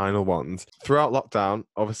final ones. Throughout lockdown,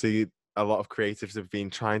 obviously, a lot of creatives have been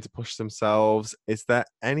trying to push themselves. Is there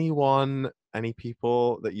any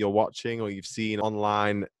people that you're watching or you've seen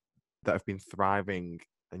online that have been thriving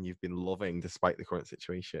and you've been loving despite the current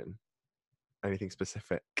situation? Anything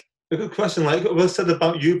specific? A good question. Like I said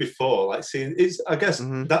about you before, like seeing I guess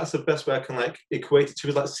that's the best way I can like equate it to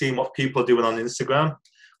is like seeing what people are doing on Instagram.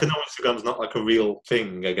 I know Instagram's not like a real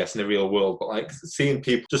thing, I guess, in the real world, but like seeing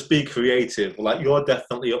people just be creative, like you're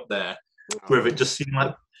definitely up there with it. Just seeing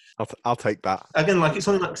like I'll take that. Again, like it's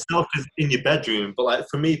only like selfies in your bedroom, but like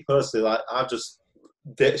for me personally, like I've just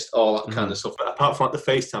ditched all that kind Mhm. of stuff. But apart from like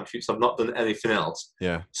the FaceTime shoots, I've not done anything else.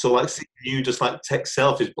 Yeah. So like seeing you just like take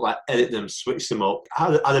selfies, but like edit them, switch them up,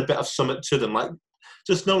 add a bit of something to them, like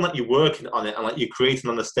just knowing that you're working on it and like you're creating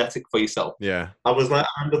an aesthetic for yourself. Yeah. I was like,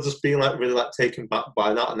 I'm just being like really like taken back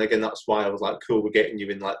by that. And again, that's why I was like, cool, we're getting you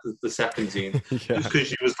in like the second zine. Yeah. Just because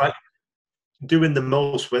you was like doing the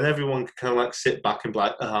most when everyone could kind of like sit back and be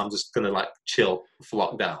like, oh, I'm just gonna like chill for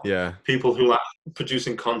lockdown. Yeah. People who like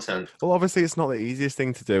producing content. Well, obviously, it's not the easiest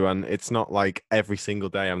thing to do, and it's not like every single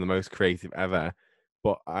day I'm the most creative ever.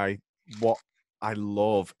 But what I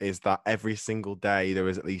love is that every single day there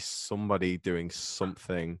is at least somebody doing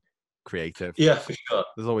something creative. Yeah, for sure.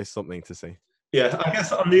 There's always something to see. Yeah, I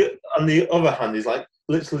guess on the other hand is like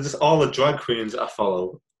literally just all the drag queens I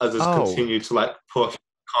follow. I just continue to like push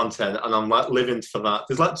content, and I'm like living for that.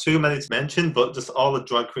 There's like too many to mention, but just all the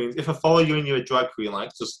drag queens. If I follow you and you're a drag queen, like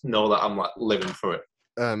just know that I'm like living for it.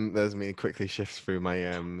 There's me quickly shifts through my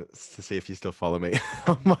to see if you still follow me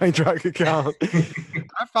on my drag account.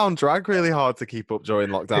 I found drag really hard to keep up during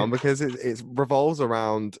lockdown because it revolves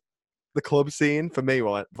around the club scene for me.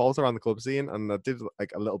 Well, it revolves around the club scene, and I did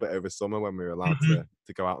like a little bit over summer when we were allowed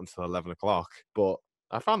to go out until 11 o'clock. But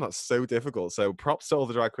I found that so difficult. So props to all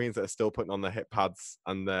the drag queens that are still putting on their hip pads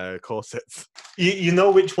and their corsets. You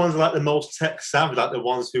know which ones are like the most tech savvy, like the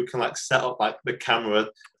ones who can like set up like the camera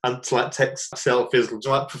and to like take selfies,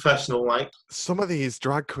 like professional. Like some of these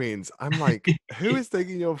drag queens, I'm like, who is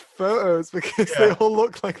taking your photos? Because they all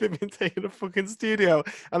look like they've been taking a fucking studio,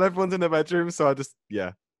 and everyone's in their bedroom. So I just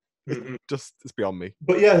it's beyond me.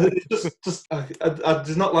 But yeah, just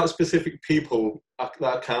there's not like specific people.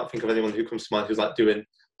 I can't think of anyone who comes to mind who's like doing.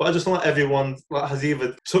 But I just know like everyone like has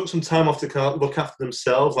either took some time off to kind of look after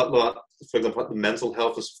themselves, like for example, like the mental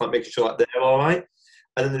health and stuff, like making sure like they're all right.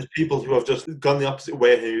 And then there's people who have just gone the opposite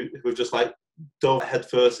way, who have just like dove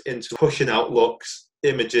headfirst into pushing out looks,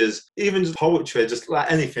 images, even just poetry, just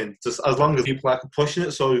like anything, just as long as people like pushing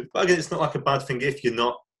it. So, but again, it's not like a bad thing if you're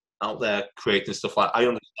not out there creating stuff. Like I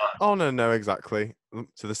understand. Oh no, exactly.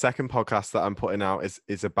 So the second podcast that I'm putting out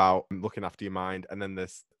is about looking after your mind, and then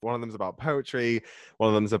this one of them's about poetry, one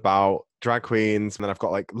of them's about drag queens, and then I've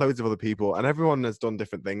got like loads of other people, and everyone has done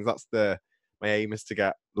different things. My aim is to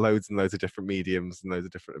get loads and loads of different mediums and loads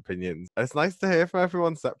of different opinions. It's nice to hear from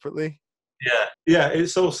everyone separately. Yeah,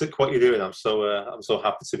 it's so sick what you're doing. I'm so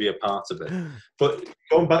happy to be a part of it. But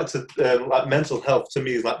going back to like mental health, to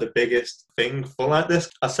me is like the biggest thing for like this.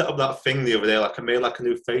 I set up that thing the other day, like I made like a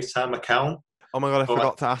new FaceTime account. Oh my god, I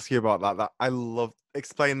forgot to ask you about that. That I love.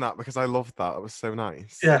 Explain that, because I loved that. It was so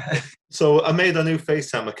nice. Yeah. So I made a new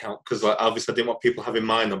FaceTime account because like obviously I didn't want people having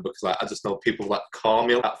my number, because like I just know people like call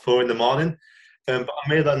me at 4 a.m. But I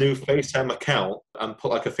made a new FaceTime account and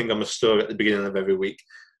put like a thing on my story at the beginning of every week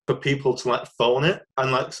for people to like phone it.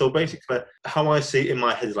 And like, so basically how I see it in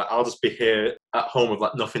my head is like, I'll just be here at home with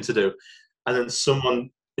like nothing to do. And then someone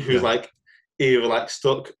who's like either like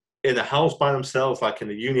stuck in a house by themselves, like in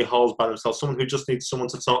the uni halls by themselves, someone who just needs someone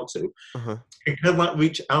to talk to, you can like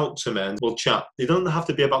reach out to me and we'll chat. You don't have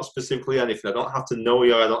to be about specifically anything. I don't have to know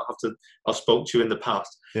you. I've spoke to you in the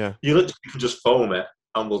past. Yeah. You literally can just phone me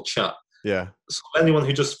and we'll chat. Yeah. So anyone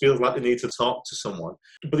who just feels like they need to talk to someone.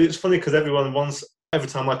 But it's funny because every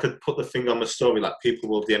time I could put the thing on my story, like people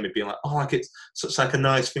will DM me being like, oh, like it's such like a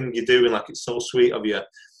nice thing you're doing, like it's so sweet of you.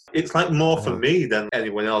 It's like more for me than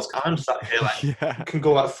anyone else. I'm sat here like can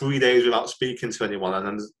go like 3 days without speaking to anyone,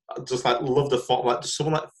 and I just like love the thought like just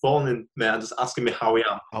someone like phoning me and just asking me how I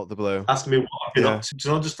am out the blue, asking me what I've been up to.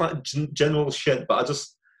 You know, just like general shit. But I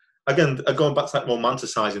just again going back to like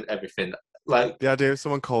romanticizing everything. Like the idea of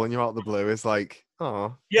someone calling you out the blue is like,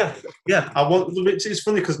 oh yeah. It's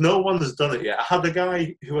funny because no one has done it yet. I had a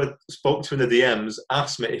guy who I spoke to in the DMs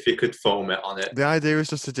ask me if he could phone me on it. The idea is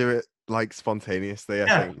just to do it like spontaneously. I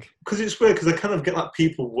think because it's weird because I kind of get like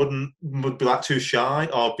people would be like too shy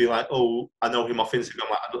or be like, oh, I know him off Instagram.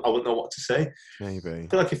 Like I wouldn't know what to say. Maybe. I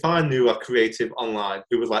feel like if I knew a creative online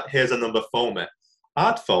who was like, here's a number, phone me,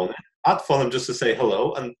 I'd phone it. I'd phone them just to say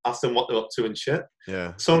hello and ask them what they're up to and shit.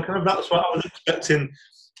 Yeah. So I'm kind of, that's what I was expecting.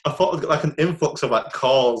 I thought I'd get like an influx of like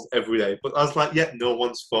calls every day, but I was like, yeah, no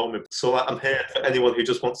one's phoned me. So like, I'm here for anyone who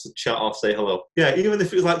just wants to chat or say hello. Yeah, even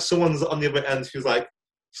if it was like someone's on the other end who's like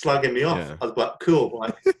slagging me off, I'd be like, cool.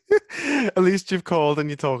 Like, at least you've called and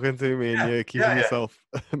you're talking to me and you're keeping yourself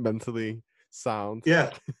mentally sound. Yeah,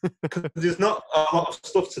 because there's not a lot of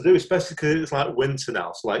stuff to do, especially because it's like winter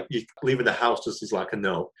now. So like, you leaving the house just is like a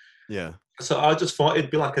no. Yeah. So I just thought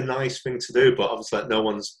it'd be like a nice thing to do, but obviously like, no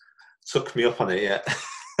one's took me up on it yet.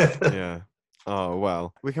 Yeah. Oh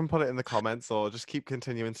well, we can put it in the comments or just keep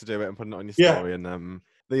continuing to do it and put it on your story, and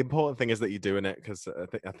the important thing is that you're doing it, because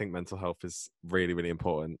I think mental health is really, really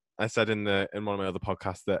important. I said in one of my other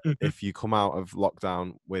podcasts that Mhm. if you come out of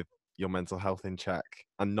lockdown with your mental health in check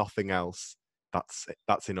and nothing else,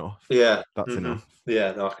 that's enough. Yeah. That's enough.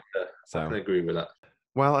 Yeah, no, I So, can agree with that.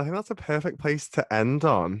 well, I think that's a perfect place to end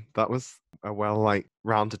on. That was a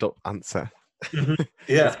rounded up answer. Mhm. It's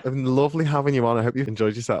Yeah. been lovely having you on. I hope you've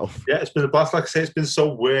enjoyed yourself. Yeah, it's been a blast. Like I say, it's been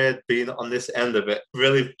so weird being on this end of it,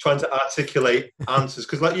 really trying to articulate answers.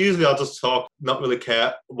 Because like usually I'll just talk, not really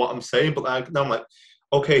care what I'm saying. But like now I'm like,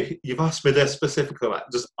 okay, you've asked me this specifically. Like,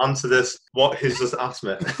 just answer this. What he's just asked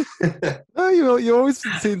me. No, you always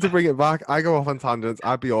seem to bring it back. I go off on tangents.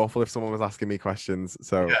 I'd be awful if someone was asking me questions.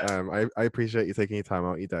 So I appreciate you taking your time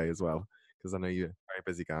out of your day as well, because I know you're a very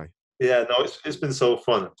busy guy. Yeah, no, it's been so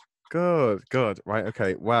fun. Good. Right,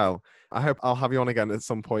 okay. Well, I hope I'll have you on again at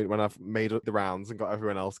some point when I've made up the rounds and got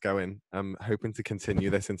everyone else going. I'm hoping to continue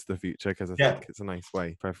this into the future, because I Yeah. think it's a nice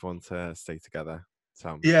way for everyone to stay together.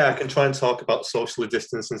 So, Yeah, I can try and talk about socially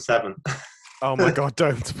distancing 7. oh my God,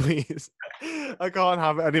 don't, please. I can't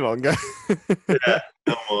have it any longer. Yeah,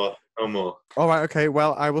 no more, no more. All right, okay.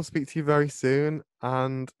 Well, I will speak to you very soon,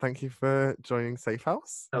 and thank you for joining Safe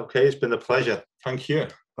House. Okay, it's been a pleasure. Thank you.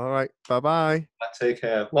 All right, bye-bye. Take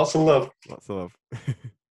care. Lots of love. Lots of love.